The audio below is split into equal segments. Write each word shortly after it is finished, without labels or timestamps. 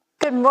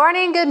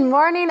Good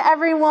morning,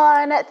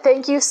 everyone.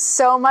 Thank you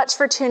so much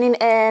for tuning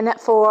in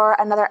for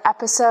another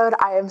episode.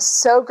 I am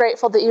so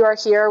grateful that you are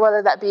here,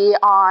 whether that be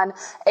on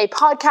a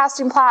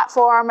podcasting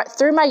platform,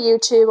 through my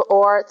YouTube,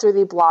 or through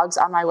the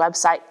blogs on my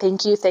website.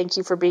 Thank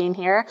you for being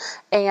here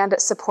and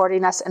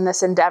supporting us in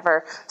this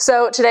endeavor.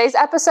 So today's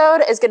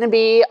episode is going to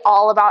be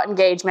all about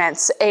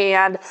engagements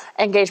and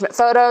engagement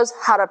photos,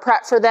 how to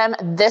prep for them.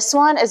 This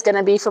one is going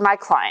to be for my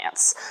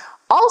clients.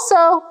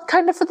 Also,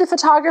 kind of for the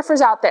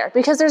photographers out there,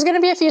 because there's going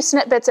to be a few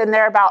snippets in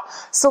there about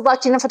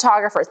selecting a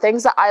photographer,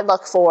 things that I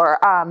look for,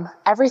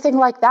 everything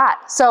like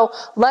that. So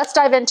let's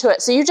dive into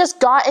it. So you just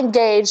got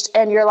engaged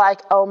and you're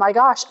like, oh my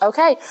gosh,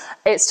 okay,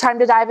 it's time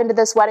to dive into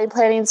this wedding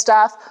planning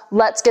stuff.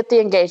 Let's get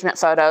the engagement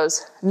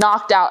photos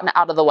knocked out and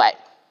out of the way.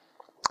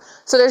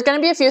 So there's going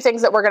to be a few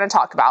things that we're going to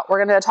talk about.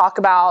 We're going to talk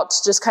about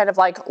just kind of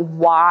like,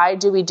 why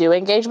do we do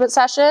engagement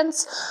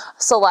sessions,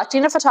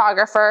 selecting a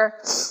photographer,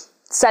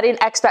 setting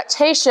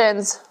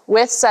expectations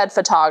with said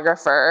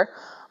photographer.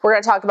 We're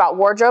going to talk about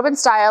wardrobe and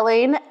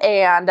styling,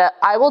 and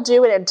I will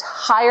do an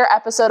entire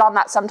episode on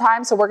that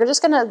sometime. So we're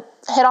just going to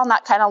hit on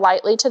that kind of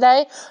lightly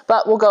today,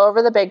 but we'll go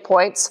over the big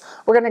points.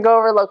 We're going to go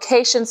over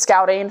location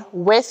scouting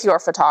with your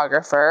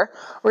photographer.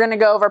 We're going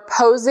to go over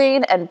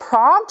posing and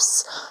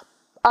prompts.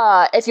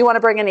 If you want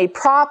to bring any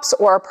props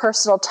or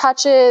personal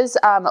touches,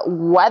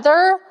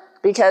 weather,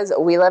 because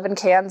we live in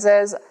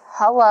Kansas.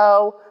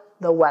 Hello.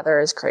 The weather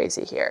is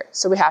crazy here.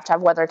 So we have to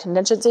have weather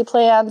contingency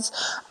plans.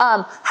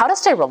 How to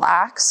stay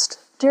relaxed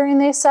during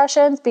these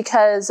sessions,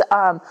 because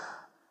a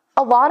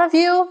lot of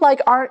you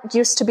aren't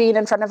used to being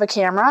in front of a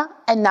camera,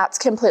 and that's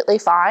completely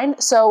fine.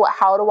 So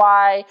how do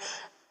I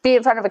be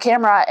in front of a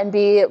camera and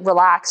be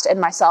relaxed in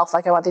myself?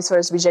 Like, I want these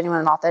photos to be genuine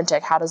and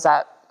authentic. How does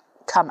that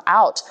come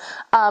out?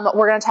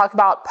 We're going to talk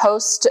about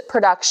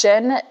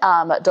post-production,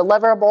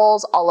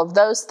 deliverables, all of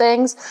those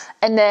things.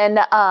 And then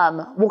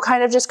we'll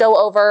kind of just go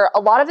over, a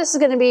lot of this is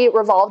going to be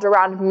revolved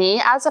around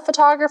me as a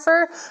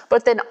photographer,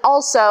 but then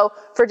also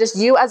for just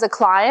you as a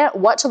client,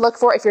 what to look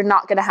for if you're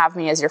not going to have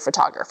me as your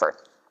photographer.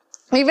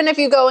 Even if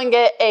you go and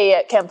get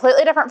a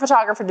completely different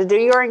photographer to do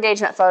your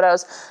engagement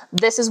photos,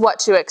 this is what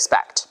to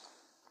expect.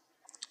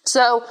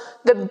 So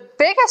the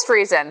biggest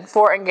reason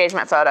for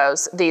engagement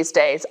photos these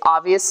days,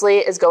 obviously,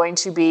 is going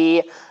to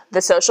be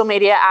the social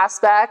media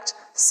aspect,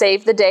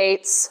 save the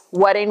dates,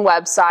 wedding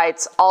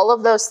websites, all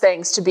of those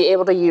things to be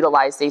able to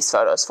utilize these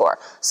photos for.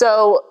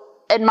 So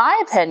in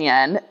my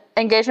opinion,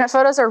 engagement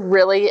photos are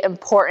really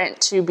important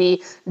to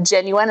be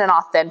genuine and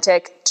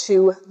authentic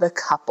to the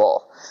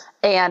couple.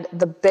 And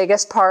the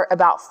biggest part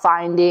about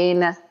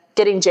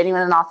getting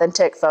genuine and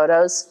authentic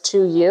photos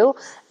to you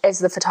is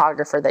the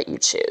photographer that you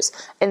choose.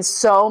 And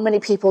so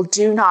many people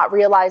do not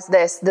realize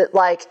this, that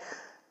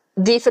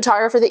the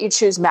photographer that you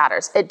choose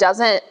matters.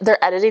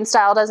 Their editing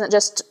style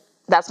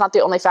that's not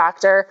the only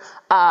factor.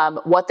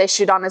 What they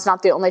shoot on is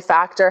not the only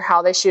factor.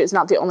 How they shoot is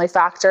not the only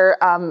factor.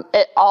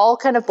 It all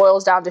kind of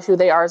boils down to who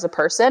they are as a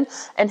person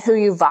and who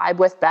you vibe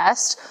with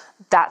best.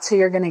 That's who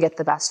you're going to get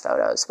the best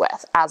photos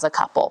with as a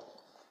couple.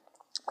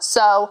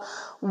 So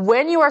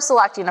when you are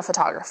selecting a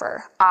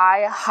photographer,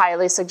 I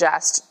highly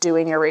suggest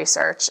doing your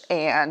research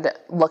and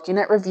looking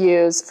at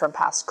reviews from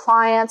past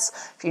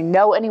clients. If you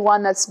know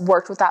anyone that's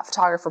worked with that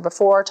photographer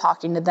before,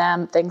 talking to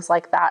them, things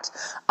like that,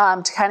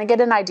 to kind of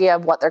get an idea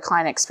of what their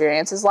client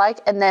experience is like.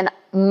 And then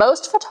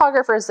most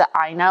photographers that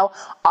I know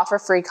offer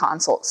free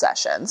consult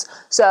sessions.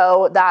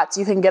 So that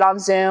you can get on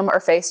Zoom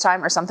or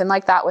FaceTime or something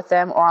like that with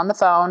them, or on the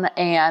phone,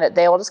 and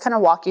they will just kind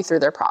of walk you through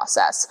their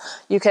process.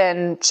 You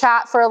can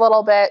chat for a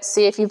little bit,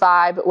 see if you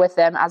vibe with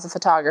them as a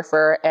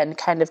photographer, and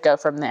kind of go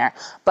from there.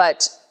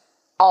 But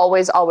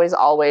always, always,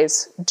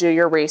 always do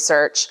your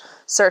research.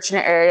 Search in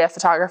your area,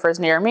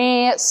 photographers near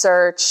me.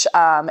 Search,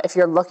 if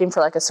you're looking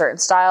for a certain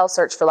style,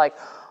 search for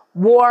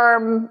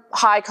warm,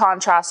 high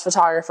contrast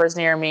photographers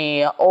near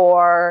me,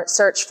 or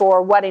search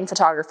for wedding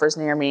photographers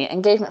near me,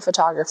 engagement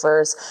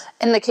photographers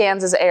in the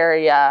Kansas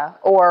area,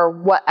 or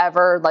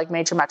whatever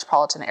major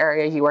metropolitan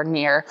area you are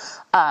near.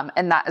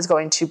 And that is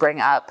going to bring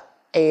up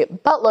a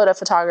buttload of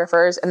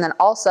photographers. And then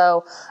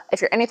also,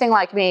 if you're anything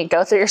like me,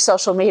 go through your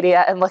social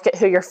media and look at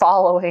who you're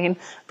following,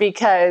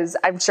 because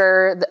I'm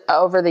sure that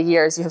over the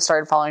years you have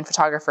started following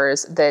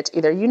photographers that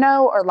either you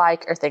know or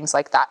like, or things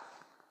like that.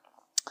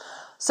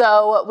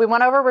 So we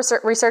went over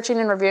researching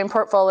and reviewing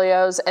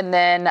portfolios, and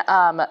then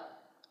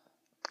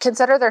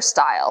consider their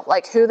style,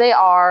 who they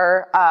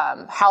are,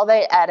 how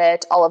they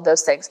edit, all of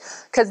those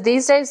things. Because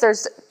these days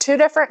there's two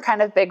different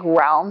kind of big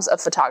realms of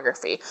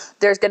photography.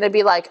 There's going to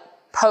be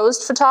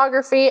posed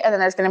photography, and then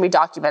there's going to be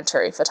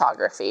documentary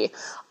photography.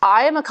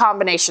 I am a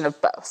combination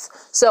of both.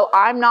 So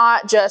I'm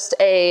not just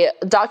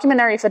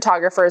documentary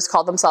photographers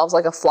call themselves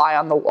a fly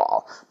on the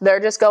wall. They're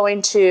just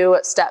going to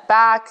step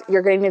back.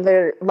 You're going to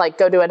either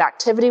go do an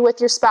activity with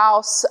your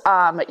spouse.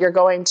 You're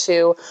going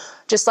to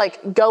just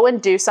go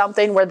and do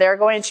something where they're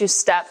going to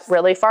step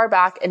really far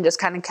back and just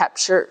kind of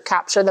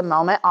capture the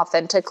moment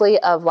authentically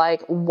of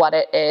what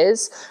it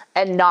is,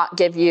 and not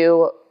give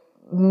you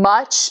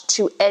much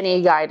to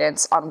any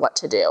guidance on what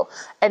to do.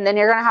 And then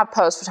you're going to have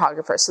post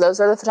photographers. So those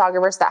are the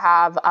photographers that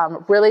have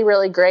really,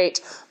 really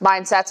great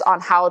mindsets on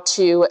how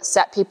to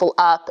set people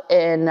up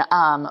in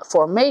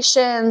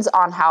formations,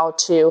 on how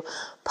to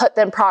put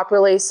them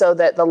properly so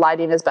that the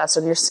lighting is best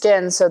on your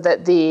skin, so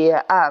that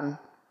the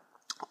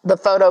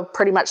photo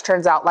pretty much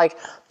turns out like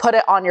put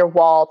it on your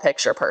wall,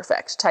 picture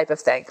perfect type of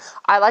thing.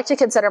 I like to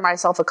consider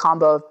myself a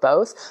combo of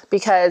both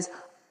because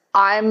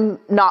I'm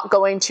not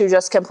going to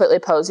just completely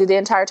pose you the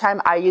entire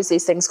time. I use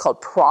these things called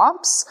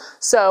prompts.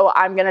 So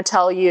I'm going to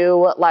tell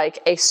you like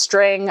a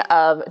string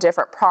of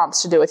different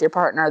prompts to do with your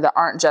partner that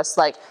aren't just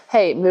like,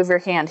 hey, move your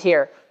hand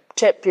here,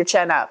 tip your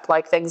chin up,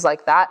 like things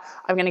like that.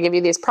 I'm going to give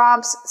you these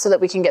prompts so that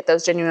we can get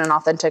those genuine and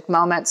authentic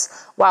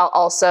moments while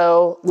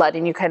also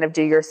letting you kind of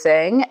do your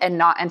thing and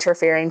not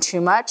interfering too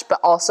much. But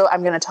also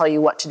I'm going to tell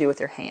you what to do with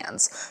your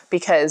hands,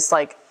 because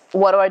like,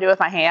 what do I do with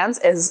my hands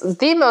is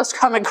the most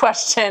common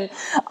question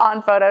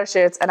on photo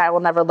shoots, and I will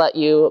never let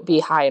you be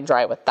high and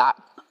dry with that.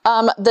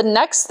 The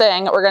next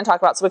thing we're going to talk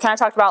about, so we kind of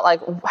talked about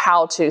like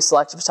how to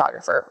select a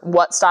photographer,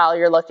 what style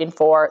you're looking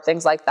for,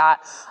 things like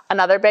that.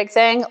 Another big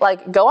thing,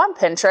 like go on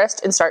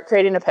Pinterest and start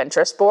creating a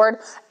Pinterest board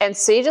and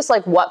see just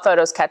like what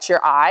photos catch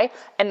your eye,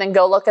 and then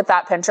go look at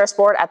that Pinterest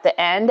board at the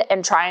end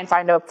and try and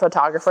find a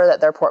photographer that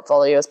their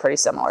portfolio is pretty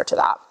similar to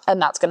that.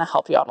 And that's going to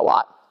help you out a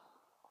lot.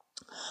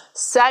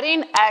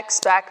 Setting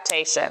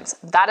expectations.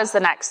 That is the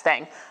next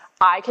thing.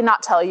 I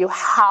cannot tell you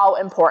how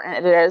important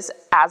it is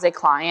as a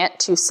client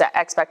to set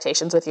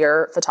expectations with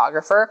your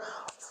photographer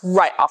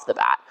right off the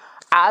bat.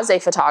 As a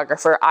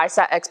photographer, I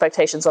set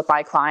expectations with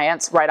my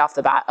clients right off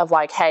the bat of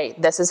like, hey,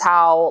 this is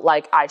how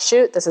like I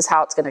shoot. This is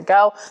how it's going to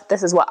go.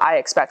 This is what I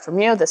expect from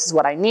you. This is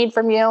what I need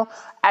from you.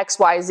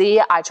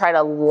 XYZ. I try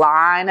to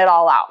line it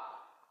all out.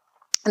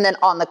 And then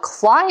on the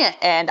client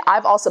end,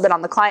 I've also been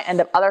on the client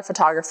end of other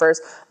photographers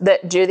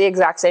that do the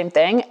exact same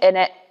thing, and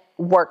it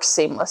works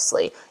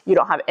seamlessly. You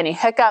don't have any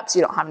hiccups.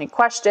 You don't have any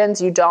questions.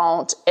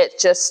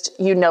 It's just,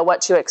 you know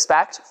what to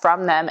expect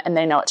from them and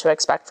they know what to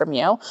expect from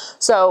you.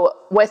 So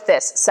with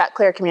this, set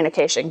clear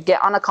communication,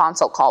 get on a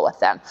consult call with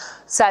them,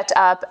 set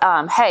up,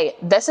 hey,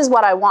 this is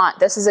what I want.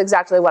 This is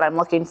exactly what I'm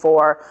looking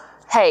for.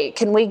 Hey,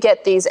 can we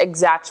get these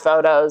exact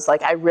photos?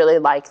 Like, I really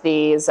like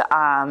these.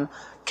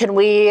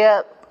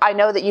 I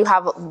know that you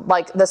have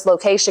like this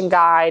location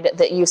guide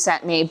that you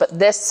sent me, but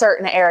this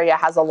certain area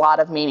has a lot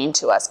of meaning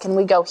to us. Can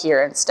we go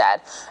here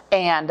instead?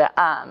 And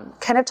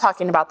kind of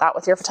talking about that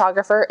with your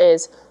photographer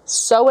is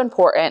so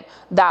important.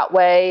 That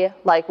way,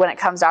 like when it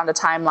comes down to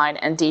timeline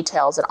and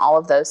details and all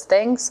of those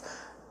things,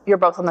 you're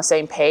both on the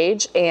same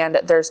page and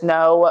there's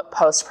no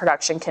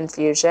post-production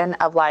confusion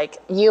of like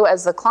you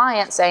as the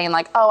client saying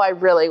like, oh, I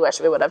really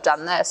wish we would have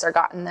done this or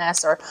gotten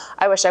this, or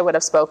I wish I would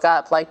have spoke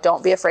up. Like,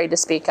 don't be afraid to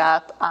speak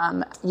up.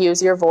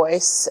 Use your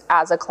voice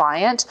as a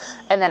client.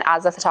 And then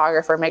as a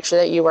photographer, make sure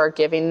that you are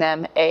giving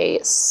them a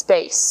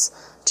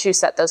space to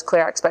set those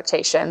clear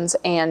expectations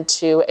and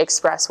to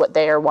express what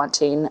they are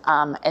wanting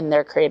in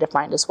their creative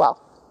mind as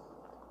well.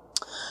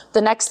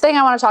 The next thing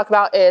I want to talk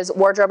about is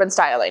wardrobe and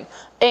styling.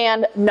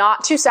 And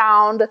not to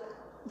sound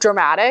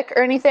dramatic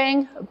or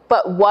anything,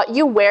 but what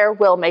you wear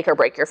will make or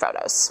break your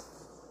photos.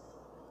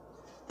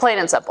 Plain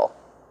and simple.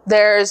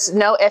 There's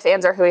no ifs,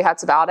 ands, or hooey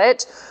huts about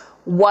it.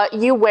 What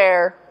you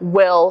wear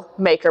will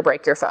make or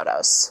break your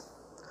photos.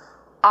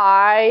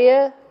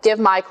 I give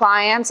my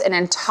clients an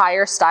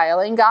entire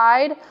styling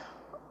guide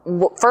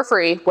for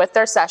free with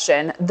their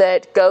session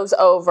that goes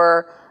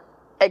over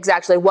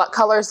exactly what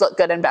colors look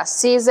good in best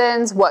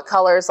seasons, what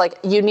colors, like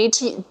you need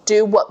to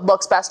do what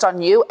looks best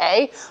on you,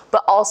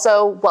 but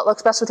also what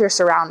looks best with your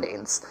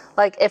surroundings.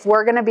 Like if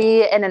we're going to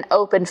be in an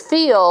open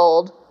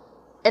field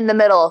in the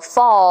middle of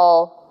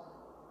fall,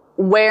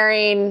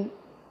 wearing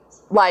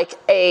like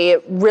a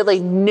really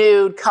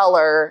nude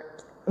color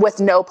with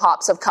no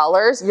pops of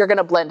colors, you're going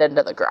to blend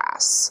into the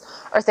grass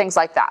or things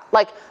like that.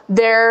 Like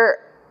you're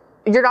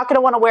not going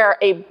to want to wear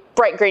a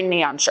bright green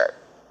neon shirt.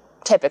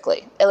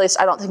 Typically, at least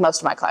I don't think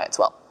most of my clients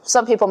will.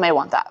 Some people may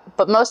want that,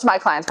 but most of my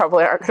clients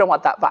probably aren't going to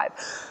want that vibe.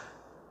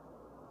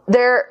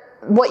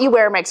 What you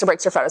wear makes or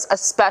breaks your photos,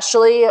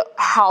 especially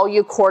how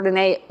you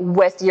coordinate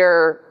with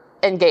your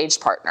engaged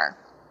partner.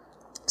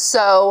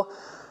 So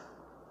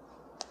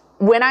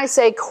when I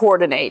say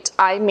coordinate,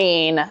 I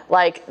mean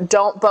like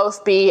don't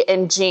both be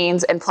in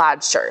jeans and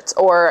plaid shirts,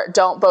 or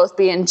don't both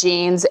be in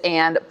jeans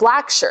and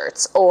black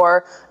shirts,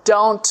 or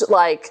don't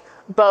like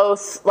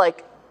both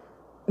like,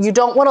 you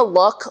don't want to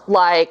look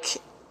like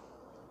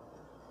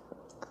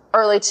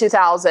early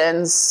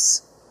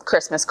 2000s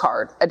Christmas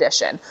card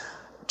edition.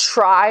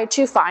 Try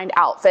to find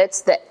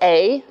outfits that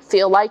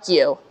feel like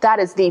you. That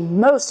is the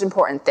most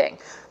important thing.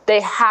 They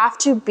have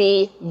to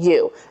be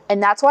you.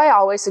 And that's why I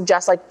always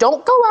suggest like,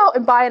 don't go out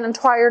and buy an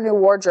entire new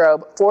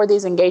wardrobe for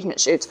these engagement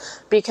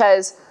shoots,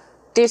 because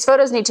these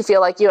photos need to feel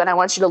like you. And I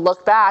want you to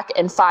look back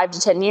in 5 to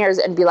 10 years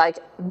and be like,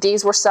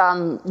 these were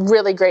some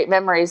really great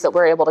memories that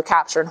we're able to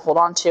capture and hold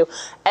on to.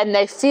 And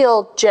they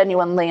feel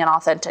genuinely and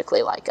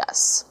authentically like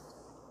us.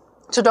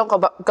 So don't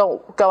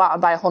go out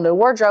and buy a whole new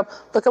wardrobe.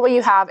 Look at what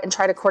you have and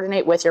try to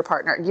coordinate with your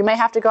partner. You may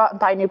have to go out and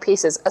buy new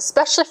pieces,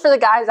 especially for the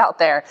guys out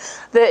there,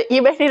 that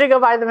you may need to go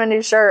buy them a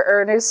new shirt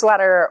or a new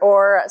sweater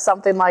or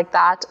something like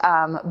that.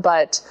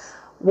 But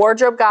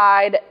wardrobe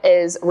guide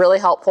is really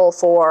helpful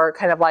for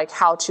kind of like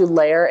how to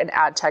layer and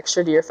add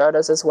texture to your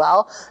photos as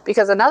well.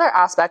 Because another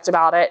aspect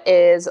about it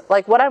is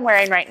like what I'm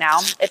wearing right now.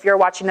 If you're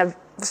watching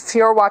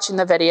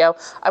the video,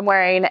 I'm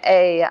wearing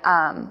a,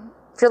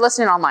 if you're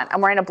listening online,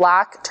 I'm wearing a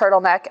black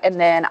turtleneck, and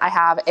then I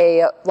have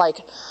a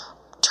like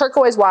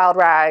turquoise wild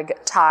rag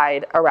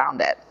tied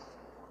around it.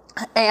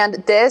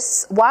 And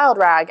this wild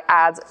rag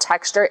adds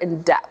texture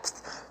and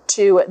depth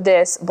to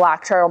this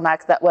black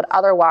turtleneck that would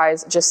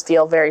otherwise just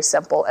feel very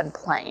simple and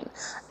plain.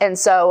 And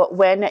so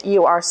when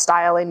you are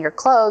styling your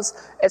clothes,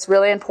 it's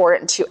really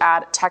important to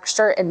add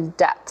texture and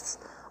depth.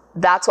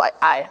 That's why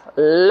I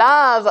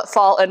love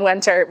fall and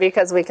winter,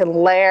 because we can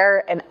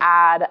layer and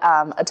add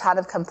a ton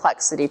of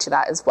complexity to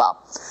that as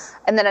well.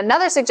 And then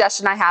another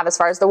suggestion I have as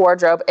far as the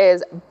wardrobe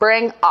is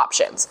bring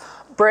options.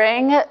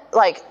 Bring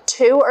like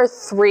 2 or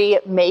 3,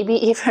 maybe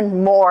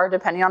even more,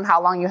 depending on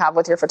how long you have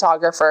with your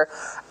photographer,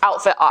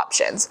 outfit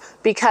options,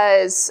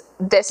 because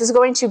this is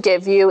going to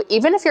give you,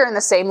 even if you're in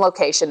the same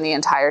location the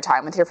entire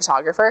time with your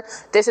photographer,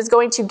 this is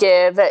going to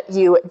give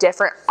you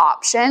different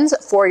options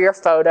for your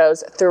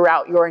photos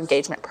throughout your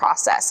engagement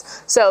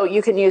process. So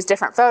you can use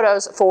different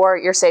photos for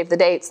your save the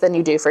dates than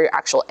you do for your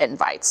actual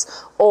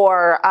invites,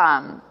 or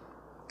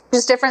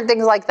just different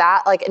things like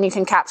that. Like, and you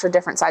can capture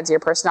different sides of your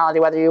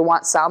personality, whether you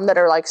want some that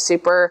are like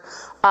super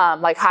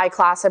like high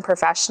class and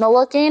professional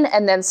looking,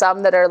 and then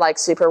some that are like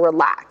super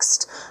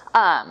relaxed.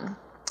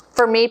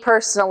 For me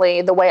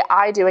personally, the way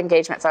I do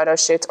engagement photo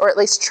shoots, or at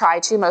least try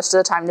to most of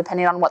the time,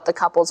 depending on what the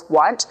couples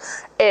want,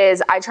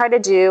 is I try to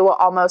do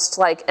almost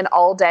like an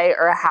all day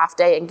or a half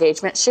day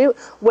engagement shoot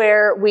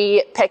where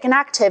we pick an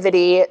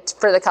activity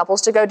for the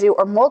couples to go do,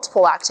 or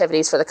multiple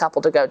activities for the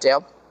couple to go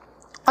do.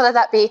 Whether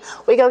that be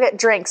we go get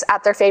drinks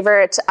at their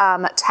favorite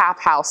tap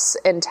house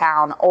in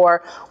town,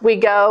 or we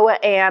go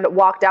and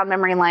walk down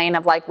memory lane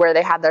of like where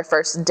they had their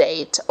first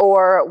date,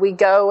 or we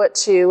go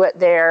to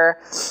their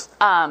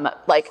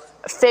like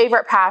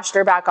favorite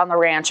pasture back on the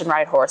ranch and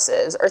ride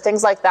horses, or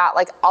things like that.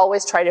 Like,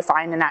 always try to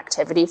find an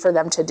activity for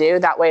them to do.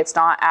 That way it's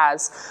not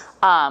as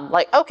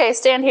like, okay,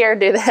 stand here,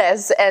 do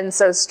this, and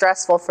so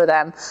stressful for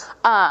them.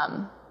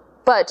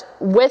 But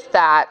with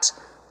that,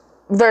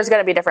 there's going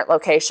to be different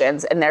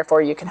locations, and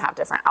therefore you can have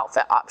different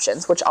outfit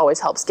options, which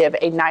always helps give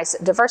a nice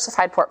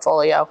diversified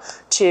portfolio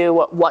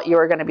to what you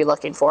are going to be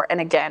looking for.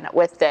 And again,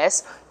 with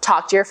this,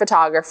 talk to your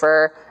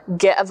photographer,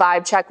 get a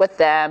vibe check with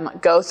them,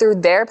 go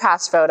through their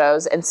past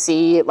photos and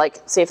see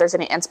if there's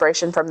any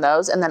inspiration from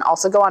those, and then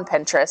also go on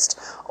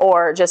Pinterest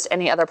or just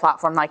any other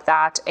platform like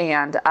that,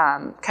 and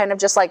kind of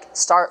just like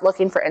start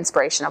looking for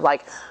inspiration of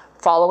like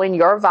following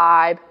your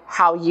vibe,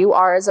 how you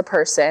are as a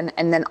person,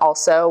 and then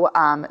also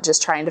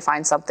just trying to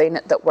find something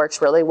that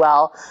works really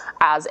well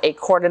as a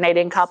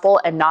coordinating couple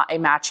and not a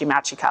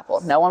matchy-matchy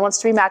couple. No one wants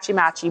to be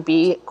matchy-matchy,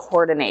 be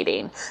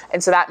coordinating.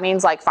 And so that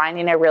means like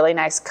finding a really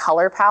nice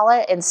color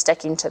palette and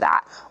sticking to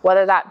that.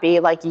 Whether that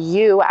be like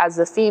you as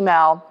the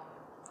female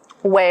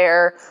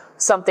wear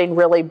something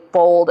really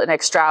bold and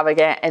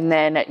extravagant, and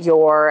then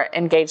your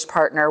engaged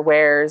partner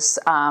wears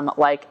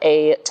like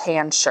a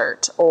tan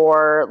shirt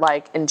or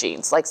like in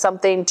jeans, like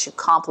something to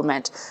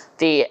complement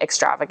the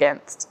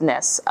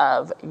extravagantness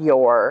of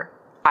your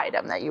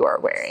item that you are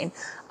wearing.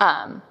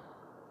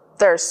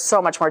 There's so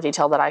much more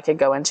detail that I could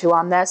go into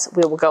on this.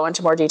 We will go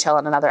into more detail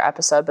in another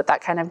episode, but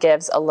that kind of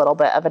gives a little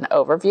bit of an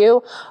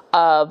overview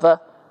of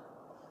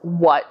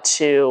what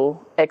to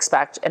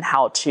expect and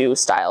how to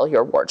style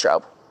your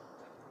wardrobe.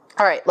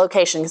 All right,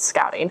 location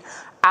scouting.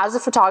 As a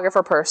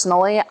photographer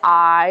personally,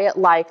 I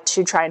like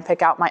to try and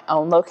pick out my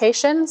own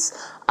locations,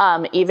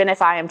 even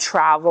if I am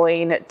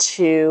traveling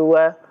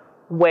to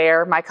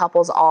where my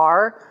couples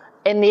are,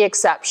 in the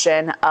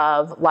exception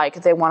of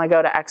like they want to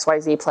go to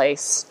XYZ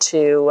place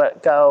to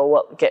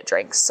go get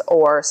drinks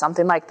or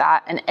something like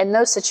that. And in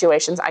those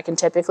situations, I can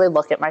typically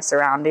look at my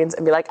surroundings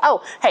and be like,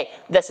 oh, hey,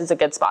 this is a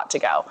good spot to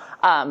go.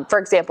 For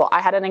example,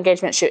 I had an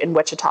engagement shoot in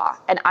Wichita,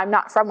 and I'm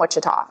not from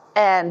Wichita.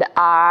 And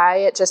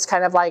I just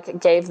kind of like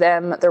gave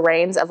them the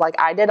reins of like,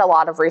 I did a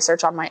lot of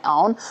research on my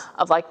own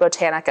of like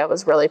Botanica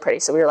was really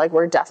pretty. So we were like,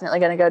 we're definitely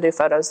going to go do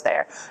photos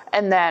there.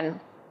 And then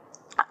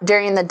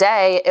during the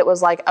day, it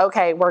was like,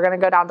 okay, we're going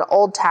to go down to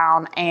Old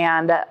Town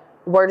and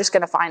we're just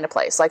going to find a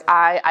place. Like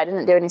I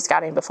didn't do any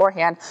scouting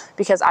beforehand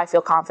because I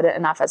feel confident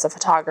enough as a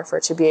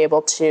photographer to be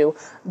able to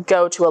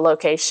go to a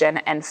location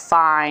and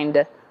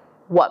find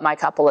what my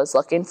couple is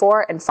looking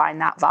for and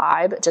find that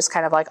vibe just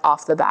kind of like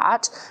off the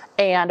bat.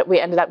 And we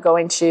ended up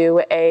going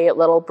to a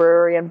little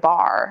brewery and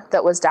bar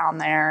that was down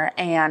there,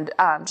 and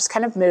just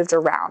kind of moved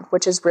around,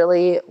 which is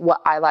really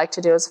what I like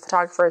to do as a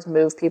photographer, is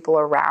move people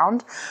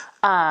around.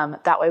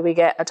 That way we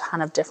get a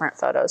ton of different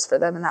photos for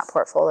them in that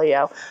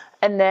portfolio.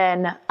 And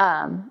then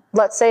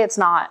let's say it's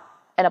not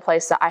in a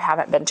place that I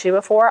haven't been to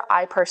before,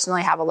 I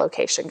personally have a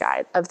location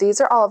guide of these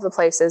are all of the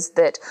places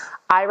that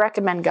I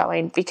recommend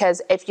going,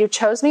 because if you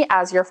chose me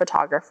as your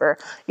photographer,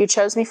 you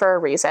chose me for a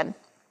reason.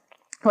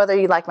 Whether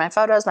you like my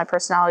photos, my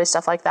personality,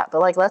 stuff like that.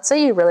 But like, let's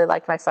say you really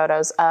liked my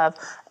photos of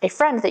a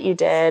friend that you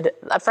did,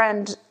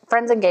 friend's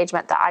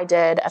engagement that I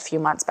did a few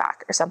months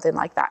back or something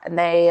like that. And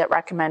they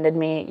recommended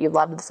me, you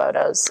loved the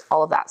photos,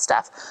 all of that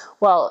stuff.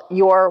 Well,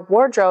 your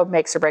wardrobe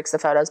makes or breaks the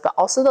photos, but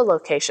also the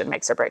location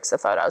makes or breaks the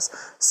photos.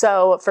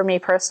 So for me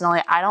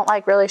personally, I don't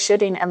like really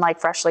shooting in like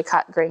freshly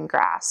cut green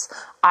grass.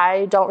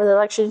 I don't really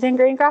like shooting in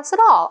green grass at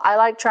all. I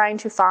like trying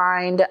to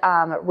find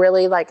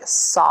really like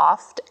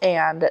soft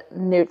and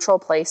neutral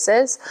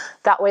places.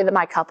 That way that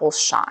my couples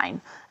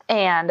shine.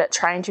 And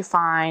trying to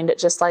find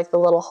just like the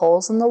little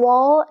holes in the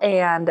wall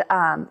and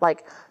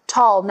like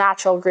tall,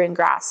 natural green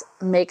grass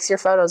makes your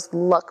photos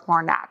look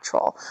more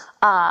natural.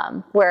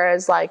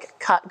 Whereas like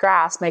cut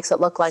grass makes it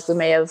look like we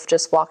may have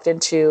just walked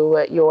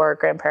into your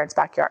grandparents'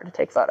 backyard to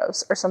take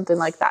photos or something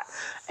like that.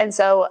 And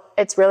so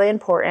it's really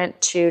important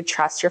to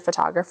trust your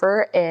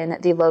photographer in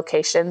the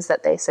locations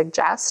that they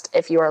suggest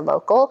if you are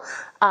local.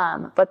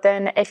 But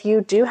then if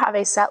you do have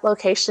a set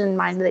location in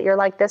mind that you're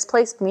like, this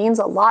place means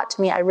a lot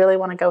to me, I really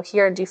want to go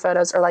here and do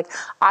photos, or like,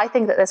 I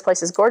think that this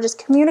place is gorgeous,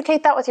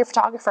 communicate that with your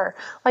photographer.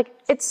 Like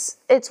it's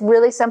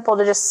really simple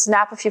to just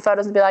snap a few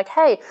photos and be like,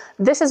 hey,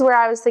 this is where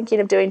I was thinking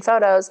of doing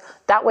photos.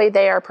 That way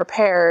they are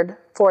prepared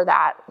for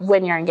that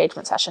when your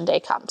engagement session day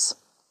comes.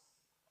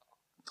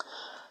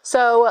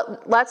 So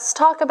let's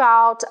talk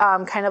about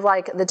kind of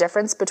like the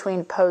difference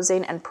between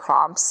posing and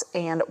prompts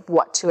and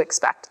what to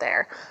expect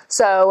there.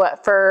 So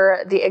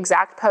for the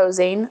exact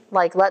posing,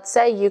 like let's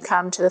say you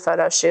come to the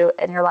photo shoot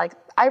and you're like,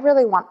 I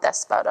really want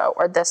this photo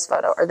or this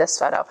photo or this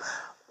photo.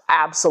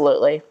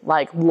 Absolutely.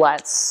 Like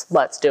let's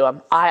do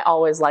them. I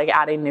always like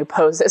adding new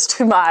poses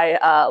to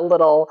my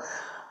little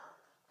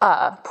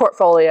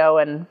portfolio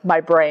and my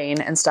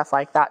brain and stuff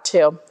like that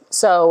too.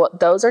 So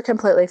those are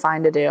completely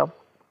fine to do.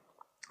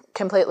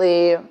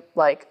 Completely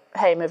like,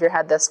 hey, move your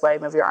head this way,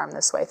 move your arm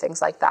this way,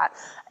 things like that.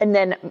 And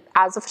then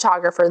as a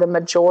photographer, the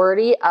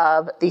majority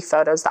of the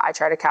photos that I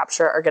try to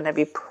capture are going to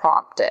be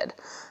prompted.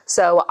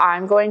 So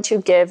I'm going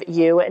to give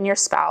you and your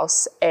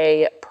spouse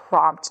a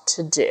prompt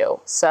to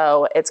do.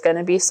 So it's going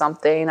to be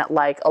something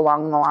like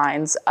along the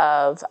lines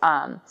of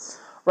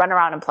run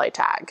around and play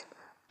tag,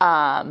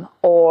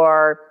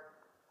 or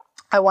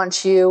I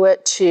want you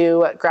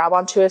to grab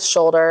onto his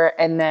shoulder,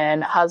 and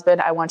then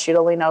husband, I want you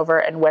to lean over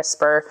and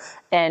whisper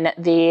in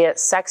the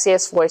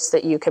sexiest voice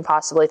that you could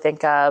possibly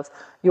think of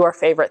your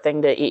favorite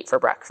thing to eat for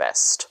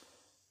breakfast,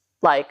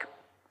 like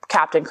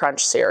Captain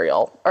Crunch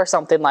cereal or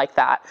something like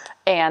that.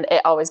 And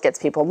it always gets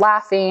people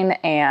laughing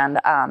and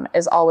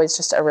is always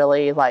just a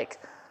really like,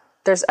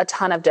 there's a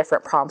ton of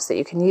different prompts that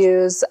you can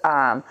use.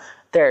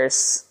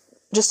 There's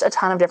just a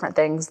ton of different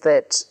things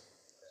that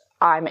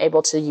I'm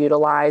able to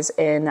utilize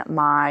in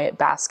my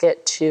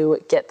basket to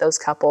get those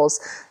couples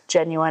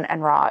genuine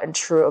and raw and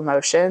true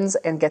emotions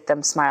and get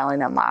them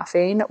smiling and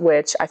laughing,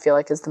 which I feel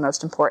like is the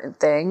most important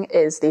thing.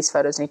 Is these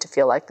photos need to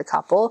feel like the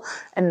couple,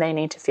 and they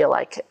need to feel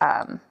like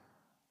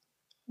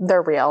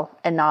they're real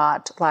and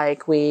not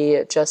like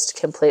we just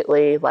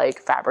completely like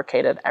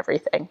fabricated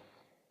everything.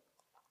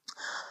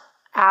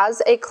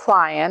 As a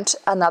client,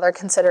 another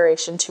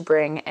consideration to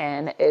bring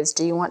in is,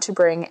 do you want to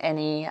bring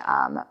any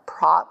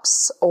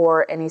props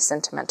or any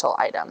sentimental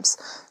items?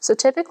 So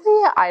typically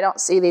I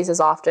don't see these as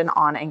often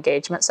on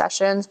engagement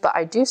sessions, but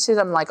I do see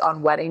them like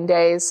on wedding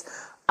days.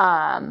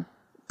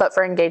 But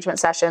for engagement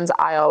sessions,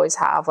 I always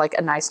have like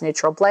a nice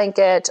neutral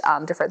blanket,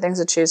 different things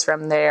to choose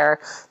from there.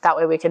 That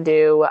way we can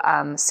do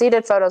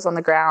seated photos on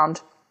the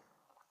ground.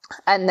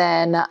 And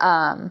then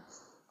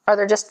are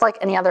there just like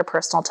any other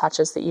personal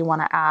touches that you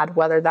want to add,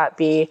 whether that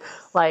be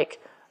like,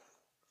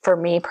 for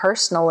me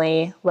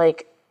personally,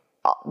 like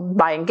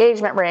my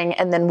engagement ring,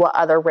 and then what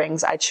other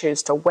rings I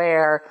choose to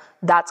wear.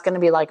 That's going to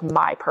be like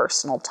my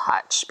personal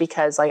touch,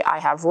 because like I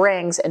have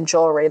rings and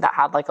jewelry that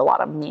had like a lot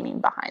of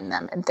meaning behind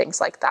them and things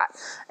like that.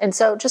 And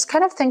so just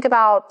kind of think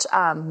about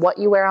what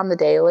you wear on the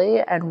daily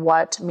and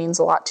what means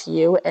a lot to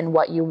you and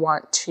what you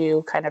want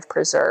to kind of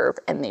preserve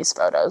in these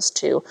photos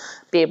to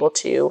be able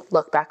to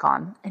look back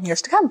on in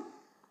years to come.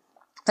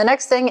 The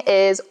next thing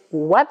is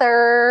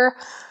weather.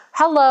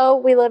 Hello,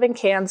 we live in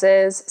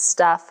Kansas.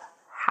 Stuff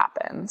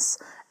happens.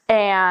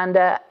 And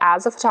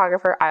as a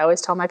photographer, I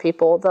always tell my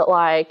people that,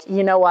 like,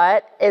 you know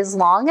what? As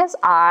long as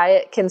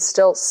I can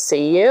still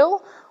see you,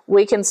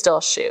 we can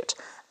still shoot.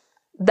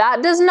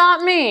 That does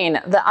not mean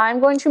that I'm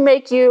going to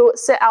make you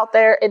sit out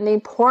there in the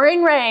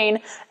pouring rain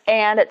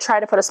and try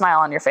to put a smile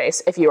on your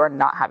face if you are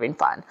not having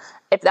fun.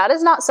 If that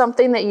is not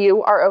something that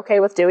you are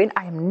okay with doing,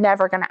 I am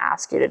never going to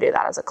ask you to do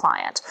that as a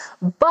client.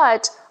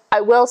 But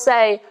I will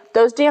say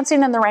those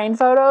dancing in the rain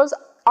photos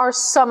are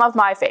some of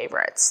my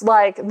favorites.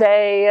 Like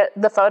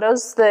the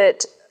photos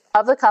that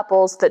of the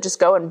couples that just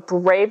go and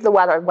brave the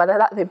weather, whether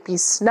that be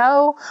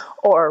snow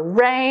or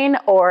rain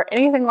or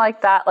anything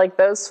like that, like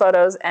those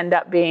photos end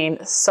up being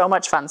so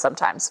much fun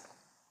sometimes.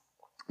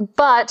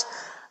 But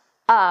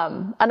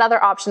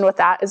Another option with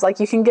that is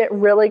like you can get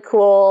really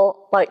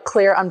cool, like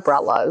clear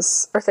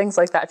umbrellas or things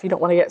like that if you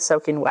don't want to get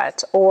soaking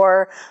wet,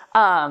 or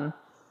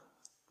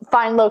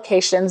find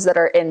locations that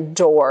are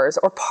indoors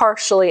or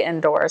partially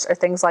indoors or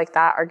things like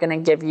that are going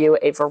to give you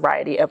a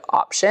variety of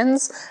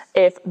options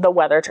if the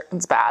weather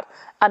turns bad.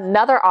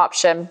 Another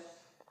option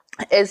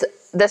is,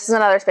 this is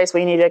another space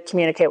where you need to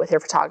communicate with your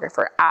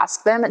photographer.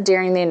 Ask them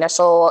during the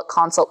initial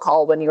consult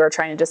call when you are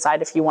trying to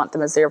decide if you want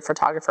them as your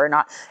photographer or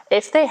not,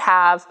 if they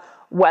have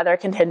weather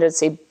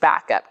contingency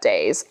backup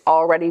days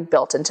already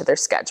built into their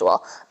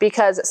schedule.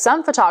 Because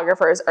some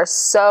photographers are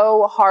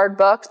so hard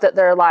booked that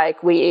they're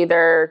like, we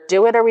either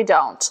do it or we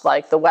don't.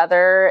 Like the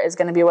weather is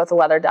going to be what the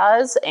weather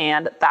does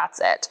and that's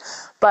it.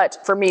 But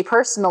for me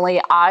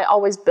personally, I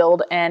always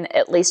build in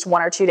at least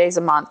 1 or 2 days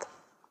a month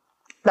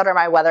that are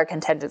my weather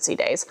contingency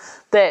days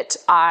that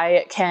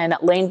I can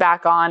lean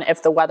back on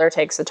if the weather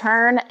takes a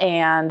turn,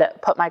 and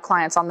put my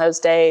clients on those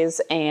days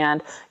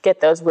and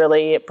get those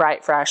really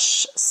bright,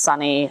 fresh,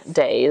 sunny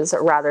days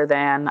rather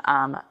than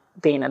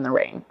being in the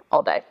rain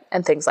all day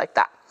and things like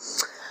that.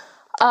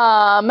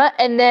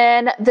 And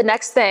then the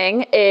next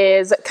thing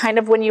is kind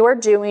of when you are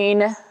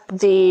doing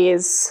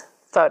these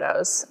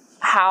photos,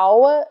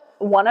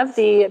 one of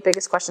the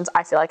biggest questions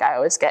I feel like I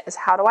always get is,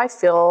 how do I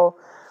feel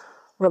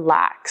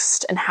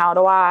relaxed and how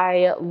do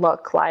I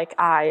look like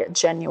I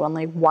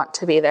genuinely want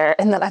to be there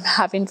and that I'm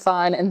having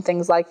fun and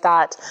things like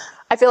that.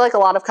 I feel like a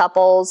lot of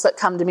couples that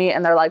come to me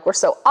and they're like, we're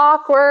so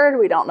awkward,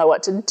 we don't know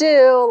what to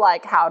do,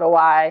 like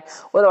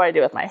what do I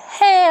do with my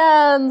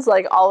hands,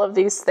 like all of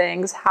these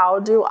things. How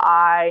do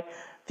I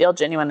feel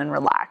genuine and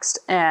relaxed?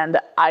 And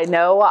I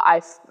know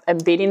I'm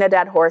beating a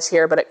dead horse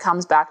here, but it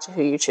comes back to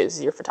who you choose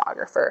as your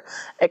photographer.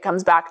 It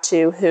comes back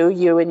to who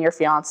you and your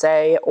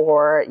fiance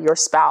or your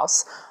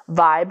spouse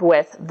vibe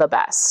with the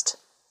best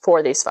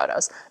for these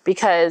photos.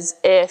 Because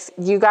if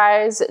you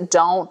guys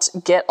don't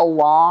get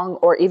along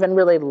or even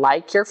really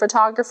like your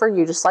photographer,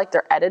 you just like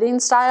their editing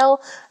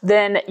style,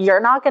 then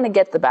you're not going to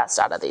get the best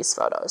out of these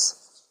photos.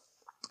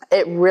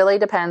 It really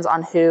depends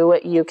on who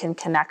you can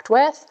connect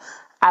with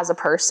as a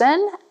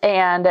person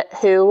and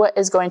who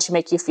is going to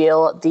make you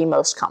feel the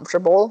most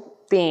comfortable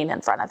being in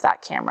front of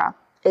that camera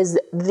is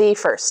the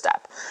first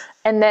step.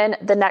 And then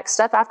the next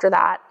step after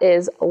that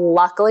is,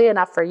 luckily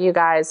enough for you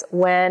guys,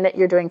 when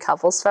you're doing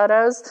couples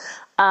photos,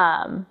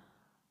 at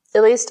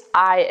least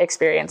I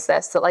experience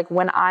this, that like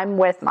when I'm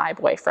with my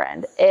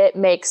boyfriend, it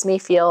makes me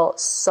feel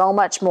so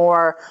much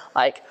more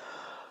like,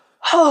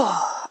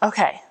 oh,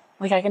 okay,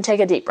 like I can take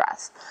a deep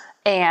breath.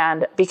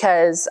 And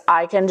because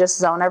I can just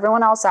zone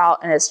everyone else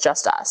out and it's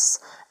just us.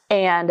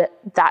 And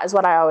that is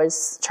what I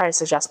always try to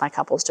suggest my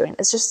couples doing,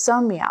 is just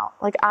zone me out.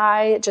 Like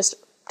I just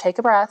take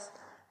a breath.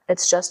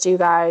 It's just you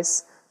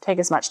guys. Take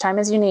as much time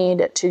as you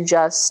need to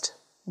just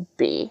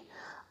be.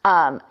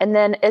 And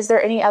then is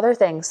there any other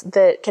things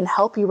that can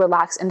help you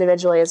relax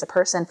individually as a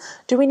person?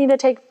 Do we need to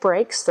take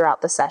breaks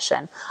throughout the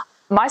session?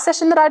 My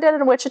session that I did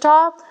in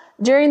Wichita,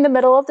 during the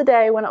middle of the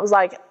day when it was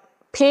like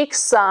peak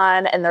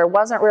sun and there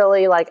wasn't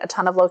really like a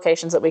ton of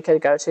locations that we could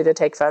go to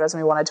take photos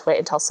and we wanted to wait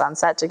until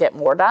sunset to get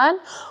more done,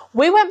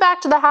 we went back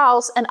to the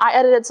house and I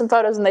edited some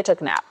photos and they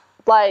took a nap.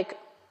 Like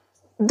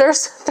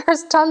there's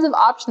tons of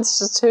options,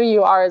 just who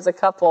you are as a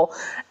couple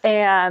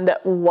and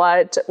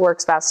what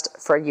works best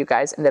for you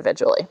guys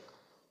individually.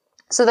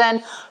 So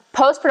then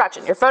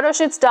post-production, your photo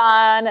shoot's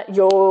done,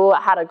 you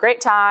had a great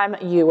time,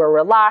 you were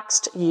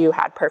relaxed, you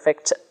had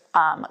perfect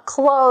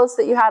clothes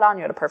that you had on,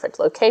 you had a perfect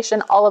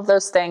location, all of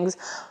those things.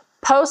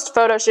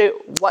 Post-photo shoot,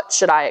 what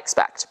should I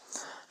expect?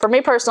 For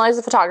me personally, as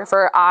a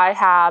photographer, I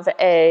have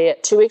a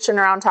 2-week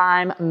turnaround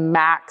time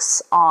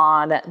max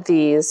on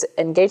these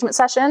engagement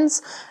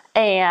sessions.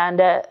 And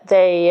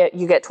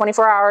you get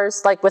 24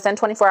 hours, like within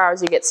 24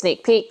 hours, you get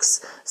sneak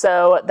peeks.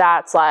 So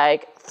that's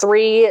like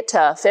 3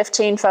 to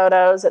 15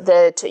 photos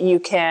that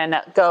you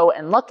can go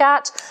and look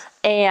at.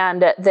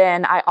 And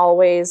then I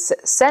always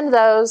send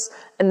those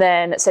and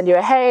then send you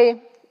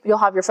hey, you'll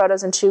have your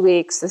photos in 2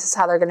 weeks. This is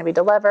how they're going to be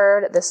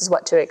delivered. This is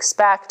what to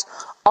expect.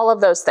 All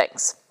of those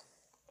things.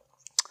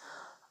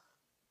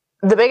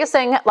 The biggest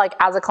thing, like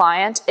as a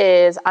client,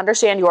 is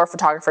understand your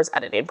photographer's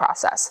editing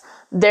process.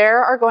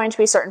 There are going to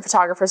be certain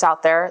photographers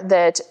out there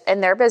that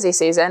in their busy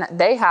season,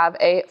 they have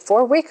a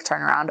 4-week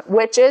turnaround,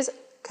 which is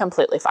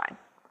completely fine.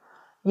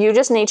 You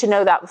just need to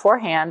know that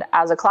beforehand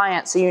as a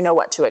client so you know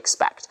what to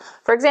expect.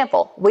 For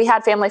example, we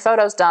had family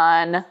photos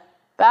done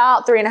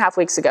about 3.5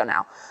 weeks ago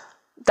now.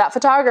 That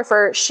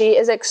photographer, she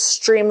is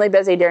extremely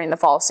busy during the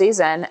fall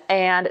season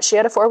and she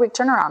had a 4-week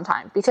turnaround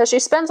time because she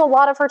spends a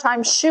lot of her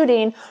time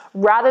shooting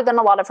rather than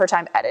a lot of her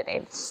time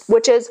editing,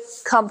 which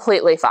is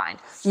completely fine.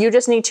 You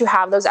just need to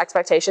have those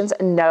expectations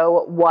and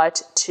know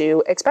what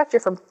to expect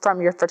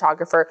from your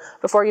photographer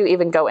before you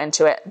even go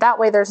into it. That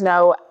way there's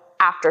no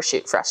after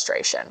shoot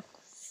frustration.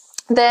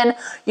 Then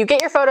you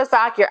get your photos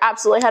back, you're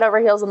absolutely head over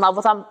heels in love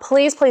with them.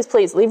 Please, please,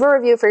 please leave a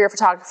review for your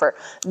photographer.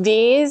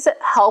 These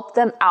help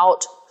them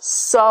out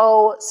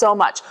so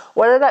much.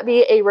 Whether that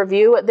be a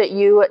review that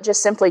you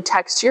just simply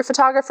text to your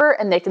photographer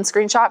and they can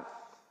screenshot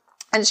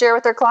and share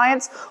with their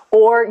clients,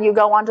 or you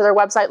go onto their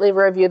website, leave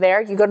a review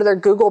there. You go to their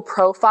Google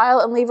profile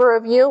and leave a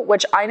review,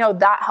 which I know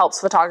that helps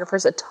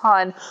photographers a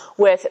ton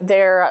with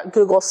their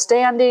Google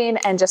standing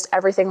and just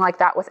everything like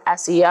that with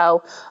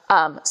SEO.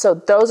 So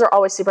those are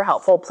always super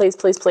helpful. Please,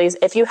 please, please.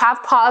 If you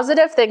have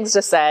positive things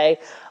to say,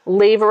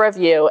 leave a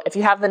review. If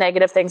you have the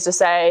negative things to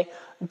say,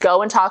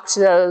 go and talk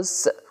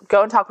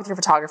with your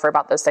photographer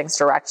about those things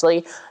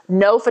directly.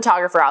 No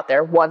photographer out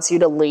there wants you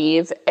to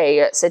leave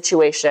a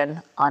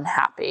situation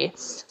unhappy.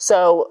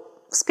 So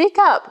speak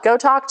up, go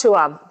talk to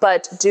them,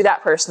 but do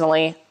that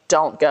personally.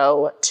 Don't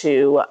go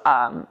to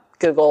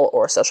Google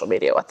or social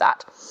media with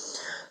that.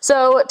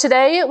 So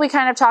today we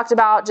kind of talked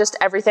about just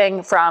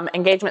everything from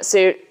engagement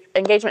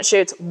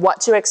shoots,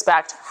 what to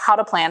expect, how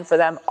to plan for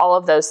them, all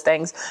of those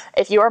things.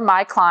 If you are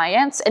my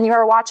clients and you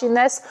are watching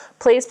this,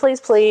 please,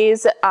 please,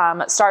 please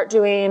start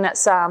doing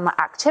some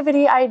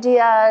activity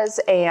ideas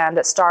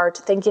and start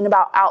thinking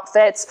about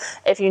outfits.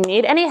 If you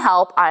need any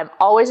help, I'm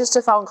always just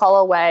a phone call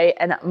away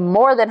and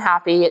more than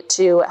happy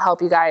to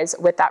help you guys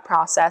with that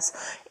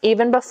process.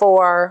 Even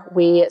before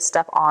we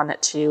step on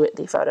to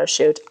the photo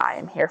shoot, I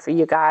am here for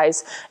you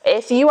guys.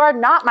 If you are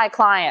not my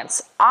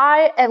clients,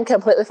 I am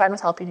completely fine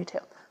with helping you too.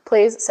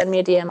 Please send me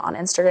a DM on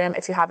Instagram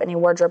if you have any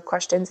wardrobe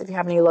questions, if you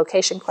have any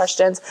location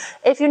questions,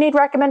 if you need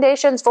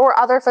recommendations for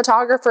other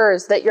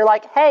photographers that you're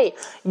like, hey,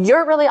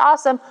 you're really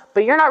awesome,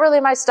 but you're not really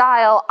my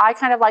style. I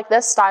kind of like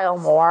this style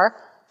more.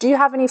 Do you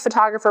have any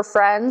photographer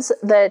friends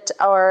that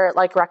are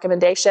like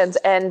recommendations?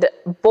 And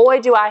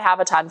boy, do I have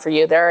a ton for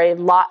you. There are a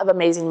lot of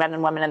amazing men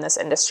and women in this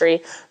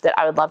industry that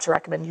I would love to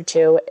recommend you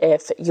to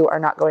if you are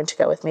not going to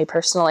go with me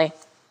personally.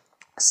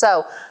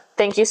 So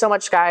thank you so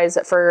much, guys,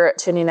 for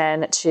tuning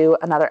in to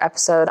another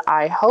episode.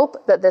 I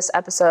hope that this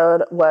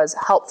episode was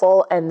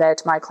helpful and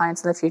that my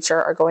clients in the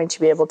future are going to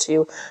be able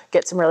to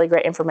get some really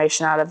great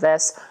information out of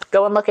this.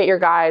 Go and look at your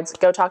guides.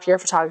 Go talk to your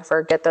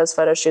photographer. Get those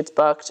photo shoots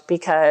booked,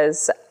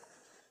 because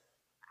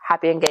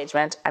happy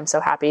engagement. I'm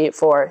so happy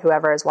for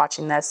whoever is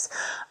watching this.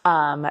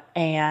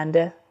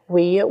 And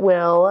we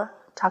will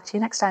talk to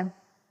you next time.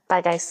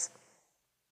 Bye, guys.